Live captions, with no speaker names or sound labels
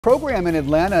Program in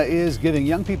Atlanta is giving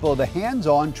young people the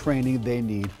hands-on training they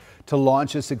need to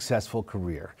launch a successful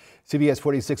career. CBS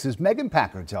 46's Megan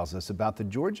Packer tells us about the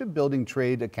Georgia Building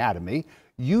Trade Academy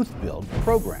Youth Build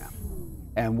program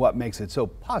and what makes it so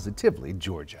positively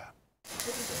Georgia.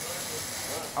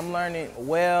 I'm learning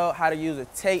well how to use a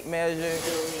tape measure,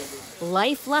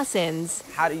 life lessons,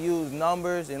 how to use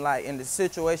numbers, and like in the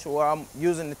situation where I'm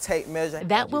using the tape measure.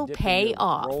 that will pay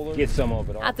off. Get some of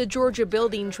it off. At the Georgia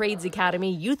Building Trades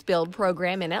Academy Youth Build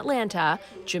program in Atlanta,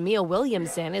 Jamil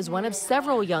Williamson is one of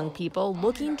several young people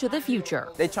looking to the future.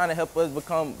 They're trying to help us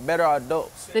become better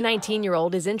adults. The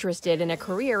 19-year-old is interested in a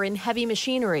career in heavy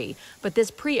machinery, but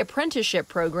this pre-apprenticeship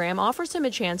program offers him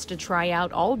a chance to try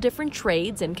out all different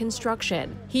trades in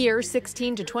construction. Here,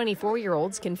 16 to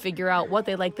 24-year-olds can figure out what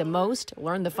they like the most,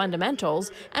 learn the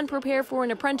fundamentals, and prepare for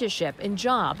an apprenticeship and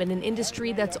job in an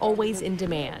industry that's always in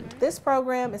demand. This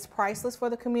program is priceless for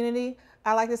the community.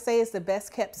 I like to say it's the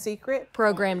best kept secret.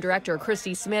 Program Director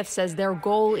Christy Smith says their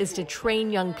goal is to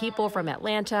train young people from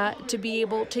Atlanta to be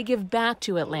able to give back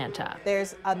to Atlanta.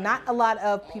 There's not a lot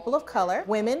of people of color,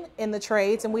 women in the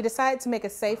trades, and we decided to make a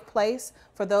safe place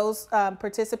for those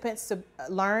participants to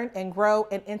learn and grow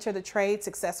and enter the trade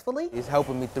successfully. It's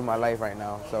helping me through my life right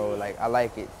now, so I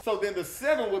like it. So then the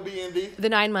 7 would be in these. The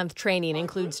 9-month training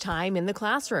includes time in the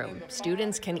classroom.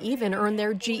 Students can even earn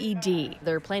their GED.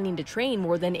 They're planning to train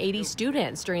more than 80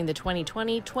 students during the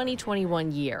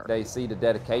 2020-2021 year. They see the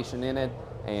dedication in it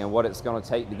and what it's going to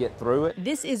take to get through it.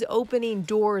 This is opening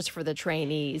doors for the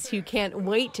trainees who can't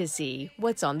wait to see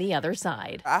what's on the other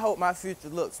side. I hope my future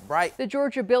looks bright. The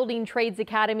Georgia Building Trades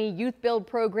Academy Youth Build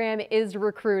program is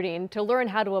recruiting. To learn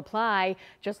how to apply,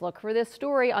 just look for this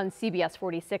story on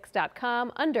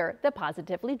CBS46.com under the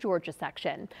Positively Georgia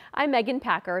section. I'm Megan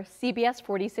Packer, CBS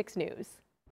 46 News.